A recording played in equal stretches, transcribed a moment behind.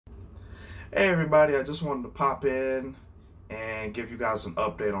Hey everybody, I just wanted to pop in and give you guys an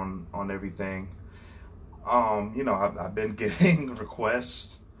update on everything. I've been getting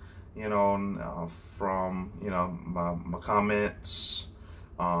requests, from my comments,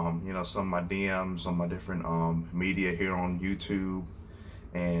 some of my DMs on my different media here on YouTube,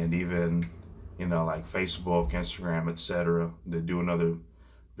 and even like Facebook, Instagram, etc. to do another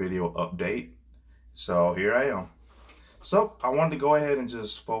video update. So here I am. So I wanted to go ahead and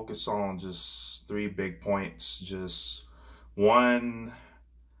just focus on just three big points. Just one,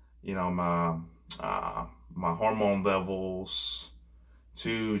 my hormone levels.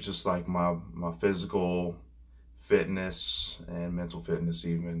 Two, just like my physical fitness and mental fitness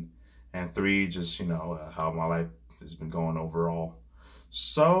even. And three, just how my life has been going overall.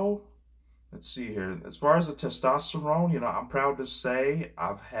 So let's see here. As far as the testosterone, I'm proud to say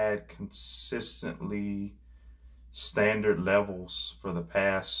I've had consistently standard levels for the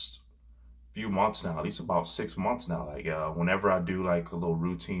past few months now, at least about 6 months now. Like whenever I do like a little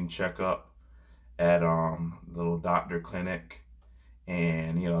routine checkup at the little doctor clinic,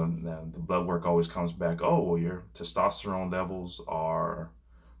 and the blood work always comes back, oh well, your testosterone levels are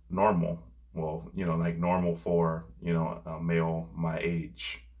normal. Well, like normal for a male my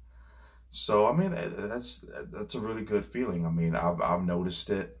age. So I mean, that's a really good feeling. I mean, I've noticed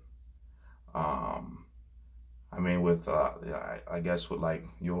it. I mean, with I guess with like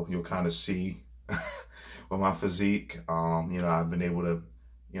you'll kind of see with my physique, I've been able to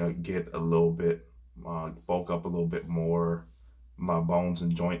get a little bit bulk up a little bit more. My bones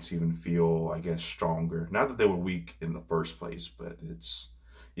and joints even feel, I guess, stronger. Not that they were weak in the first place, but it's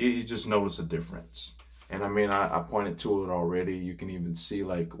you just notice a difference. And I mean, I pointed to it already. You can even see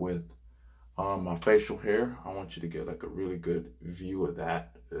like with my facial hair. I want you to get like a really good view of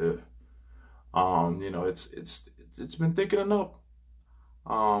that. It's been thickening up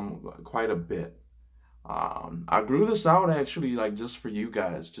quite a bit. I grew this out actually, like just for you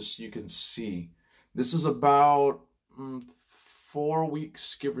guys, just so you can see. This is about 4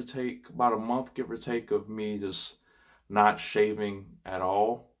 weeks, give or take, about a month, give or take, of me just not shaving at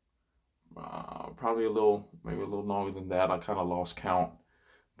all. Probably maybe a little longer than that. I kind of lost count,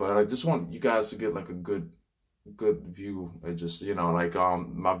 but I just want you guys to get like a good view. I just like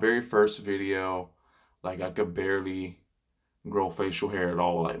my very first video, like I could barely grow facial hair at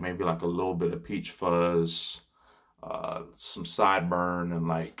all, like maybe like a little bit of peach fuzz, some sideburn, and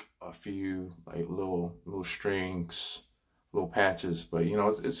like a few like little strings, little patches. But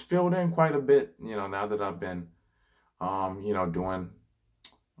it's filled in quite a bit now that I've been doing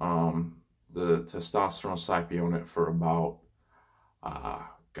the testosterone psyche on it for about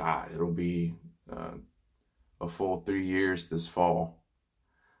God, it'll be a full 3 years this fall.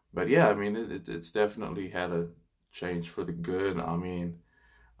 But yeah, I mean, it's definitely had a change for the good. I mean,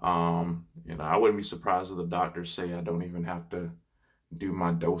 I wouldn't be surprised if the doctors say I don't even have to do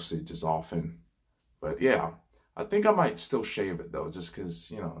my dosage as often. But yeah, I think I might still shave it though, just because,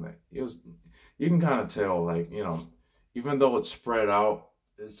 you can kind of tell, like, even though it's spread out,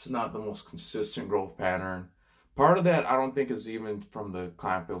 it's not the most consistent growth pattern. Part of that, I don't think, is even from the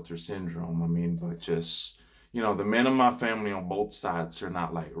Klinefelter syndrome. I mean, but just, the men in my family on both sides are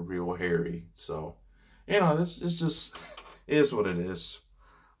not like real hairy. So, it's just is what it is.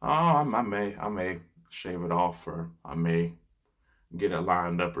 I may shave it off, or I may get it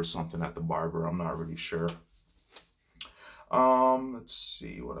lined up or something at the barber. I'm not really sure. Let's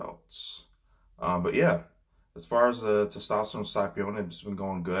see what else. But yeah, as far as the testosterone psyche on it, it's been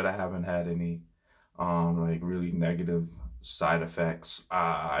going good. I haven't had any like really negative side effects.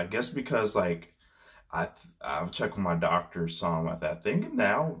 I guess because like I've checked with my doctor some. I think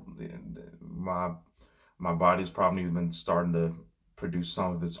now my body's probably been starting to produce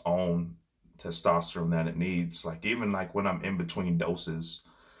some of its own testosterone that it needs. Like even like when I'm in between doses,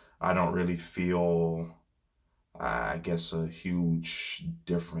 I don't really feel, I guess, a huge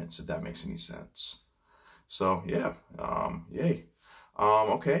difference, if that makes any sense. So yeah, yay.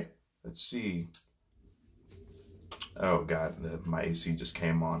 Okay, let's see. Oh God, my AC just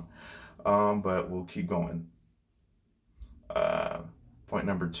came on. But we'll keep going. Point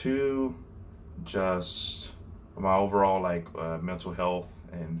number 2, just my overall like mental health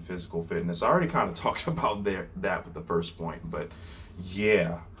and physical fitness. I already kind of talked about that with the first point, but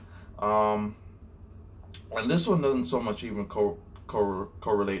yeah. And this one doesn't so much even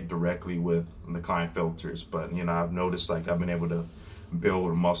correlate directly with the Klinefelters, but I've noticed like I've been able to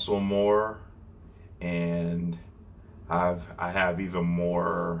build muscle more, and I have even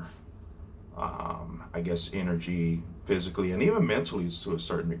more I guess energy physically and even mentally to a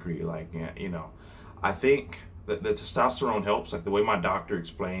certain degree. Like I think that the testosterone helps. Like the way my doctor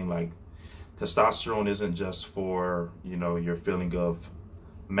explained, like testosterone isn't just for, you know, your feeling of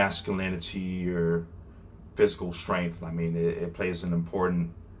masculinity or physical strength. I mean, it plays an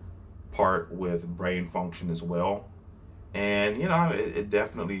important part with brain function as well. And, you know, it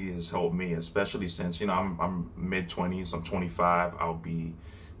definitely has helped me, especially since, you know, I'm mid-20s, I'm 25, I'll be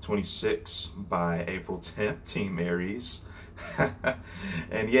 26 by April 10th, Team Aries.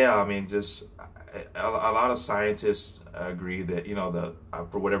 And yeah, I mean, just a lot of scientists agree that, you know,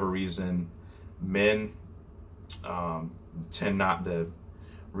 for whatever reason, men tend not to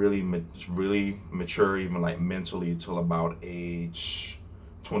really mature, even like mentally, till about age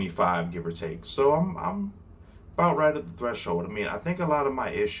 25, give or take. So I'm about right at the threshold. I mean, I think a lot of my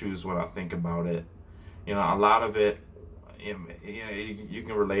issues, when I think about it, you know, a lot of it, you know, you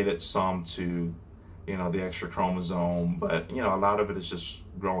can relate it some to, you know, the extra chromosome, but, you know, a lot of it is just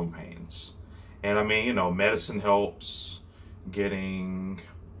growing pains. And I mean, you know, medicine helps, getting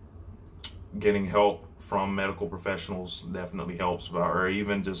help from medical professionals definitely helps, but, or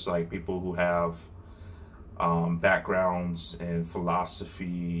even just like people who have backgrounds in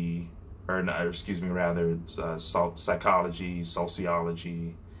philosophy, or excuse me, rather, psychology,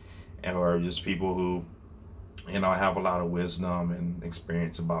 sociology, or just people who, you know, have a lot of wisdom and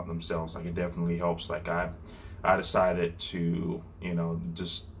experience about themselves. Like, it definitely helps. Like, I decided to, you know,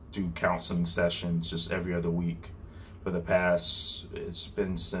 just do counseling sessions just every other week for the past, it's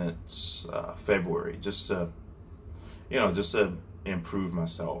been since February, just to, you know, just to improve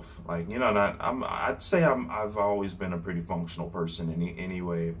myself. Like, you know, I'd say I've always been a pretty functional person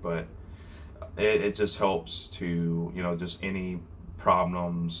anyway, but it just helps to, you know, just any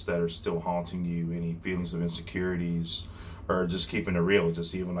problems that are still haunting you, any feelings of insecurities, or just keeping it real,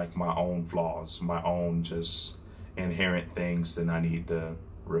 just even like my own flaws, my own just inherent things that I need to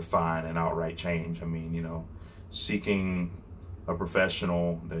refine and outright change. I mean, you know, seeking a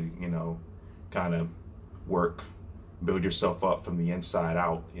professional to, you know, kind of build yourself up from the inside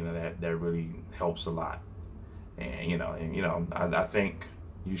out, you know, that really helps a lot. And you know, I think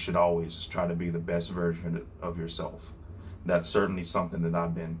you should always try to be the best version of yourself. That's certainly something that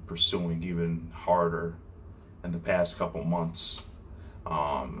I've been pursuing even harder in the past couple months,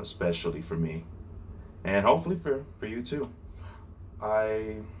 especially for me, and hopefully for you too.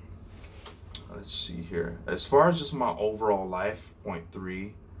 Let's see here. As far as just my overall life, point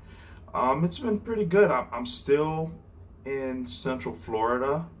 3, it's been pretty good. I'm still in Central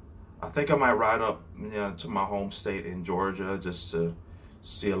Florida. I think I might ride up, you know, to my home state in Georgia just to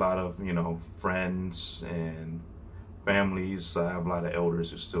see a lot of, you know, friends and families. I have a lot of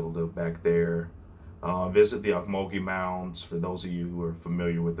elders who still live back there. Visit the Ocmulgee Mounds, for those of you who are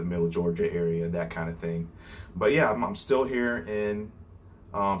familiar with the Middle Georgia area, that kind of thing. But yeah, I'm still here in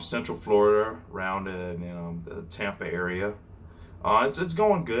Central Florida, around you know, the Tampa area. It's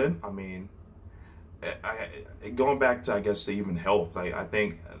going good. I mean, going back to, I guess, to even health, I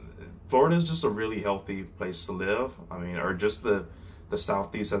think Florida is just a really healthy place to live. I mean, or just the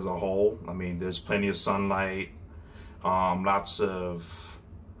Southeast as a whole. I mean, there's plenty of sunlight, lots of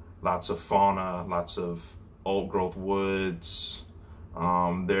fauna, lots of old growth woods.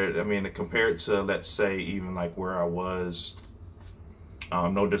 I mean, compared to, let's say, even like where I was,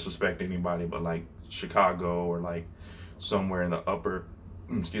 no disrespect to anybody, but like Chicago, or like somewhere in the upper,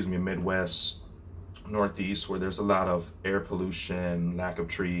 excuse me, Midwest, Northeast, where there's a lot of air pollution, lack of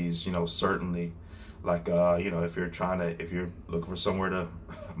trees, you know, certainly, like, you know, if you're looking for somewhere to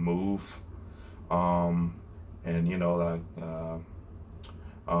move, and, you know, like,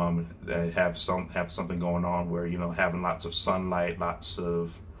 have something going on where, you know, having lots of sunlight, lots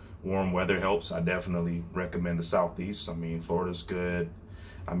of warm weather helps. I definitely recommend the Southeast. I mean, Florida's good.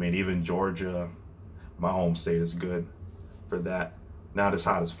 I mean, even Georgia, my home state, is good for that. Not as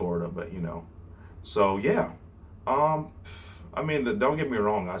hot as Florida, but, you know. So yeah, I mean, don't get me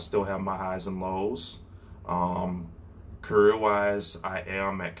wrong, I still have my highs and lows. Career-wise, I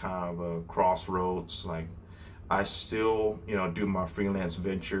am at kind of a crossroads. Like, I still, you know, do my freelance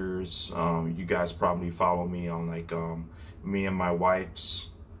ventures. You guys probably follow me on, like, me and my wife's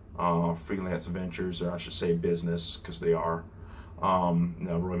freelance ventures, or I should say business, because they are. You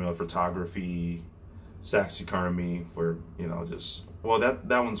know, Roy Miller Photography, Saxycarmy, for, you know, just, well, that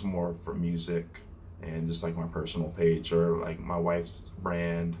one's more for music and just like my personal page, or like my wife's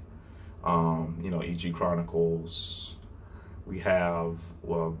brand, you know, EG Chronicles. We have,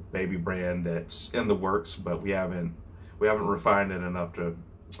 well, baby brand that's in the works, but we haven't refined it enough to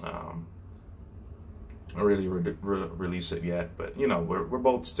really release it yet. But, you know, we're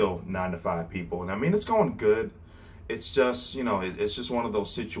both still 9-to-5 people, and I mean, it's going good. It's just, you know, it's just one of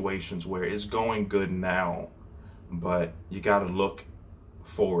those situations where it's going good now, but you got to look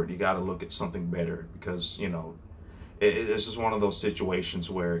forward. You got to look at something better, because, you know, it's just one of those situations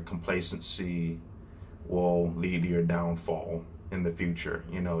where complacency will lead to your downfall in the future.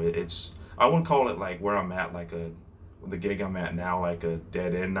 You know, I wouldn't call it like where I'm at, like the gig I'm at now, like a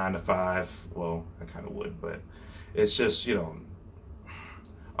dead end 9 to 5. Well, I kind of would, but it's just, you know,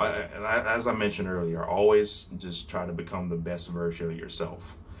 as I mentioned earlier, always just try to become the best version of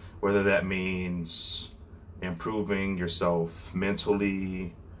yourself, whether that means improving yourself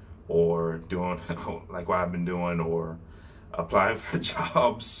mentally, or doing like what I've been doing, or applying for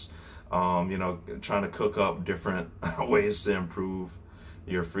jobs, you know, trying to cook up different ways to improve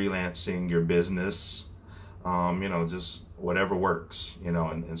your freelancing, your business, you know, just whatever works, you know,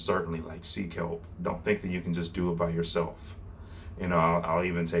 and certainly like seek help. Don't think that you can just do it by yourself. You know, I'll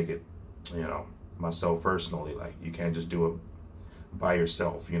even take it, you know, myself personally, like you can't just do it by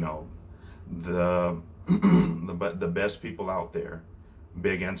yourself. You know, the best people out there,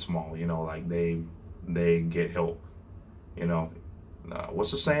 big and small, you know, like they get help. You know,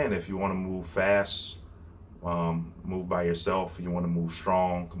 what's the saying? If you want to move fast, move by yourself. If you want to move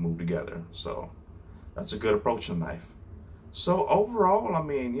strong, move together. So that's a good approach in life. So overall, I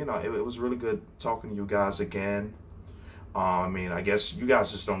mean, you know, it was really good talking to you guys again. I mean, I guess you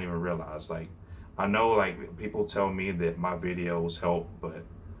guys just don't even realize, like, I know, like, people tell me that my videos help, but,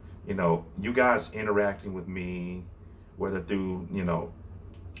 you know, you guys interacting with me, whether through, you know,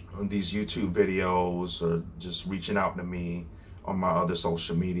 these YouTube videos, or just reaching out to me on my other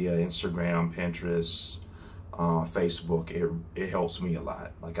social media, Instagram, Pinterest, Facebook, it helps me a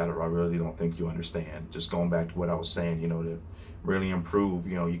lot. Like, I really don't think you understand. Just going back to what I was saying, you know, to really improve,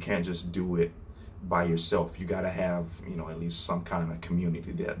 you know, you can't just do it by yourself. You got to have, you know, at least some kind of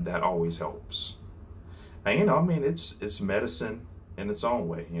community. That always helps. And, you know, I mean, it's medicine in its own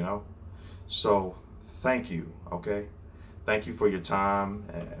way, you know. So thank you. Okay, thank you for your time,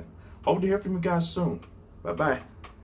 and hope to hear from you guys soon. Bye bye.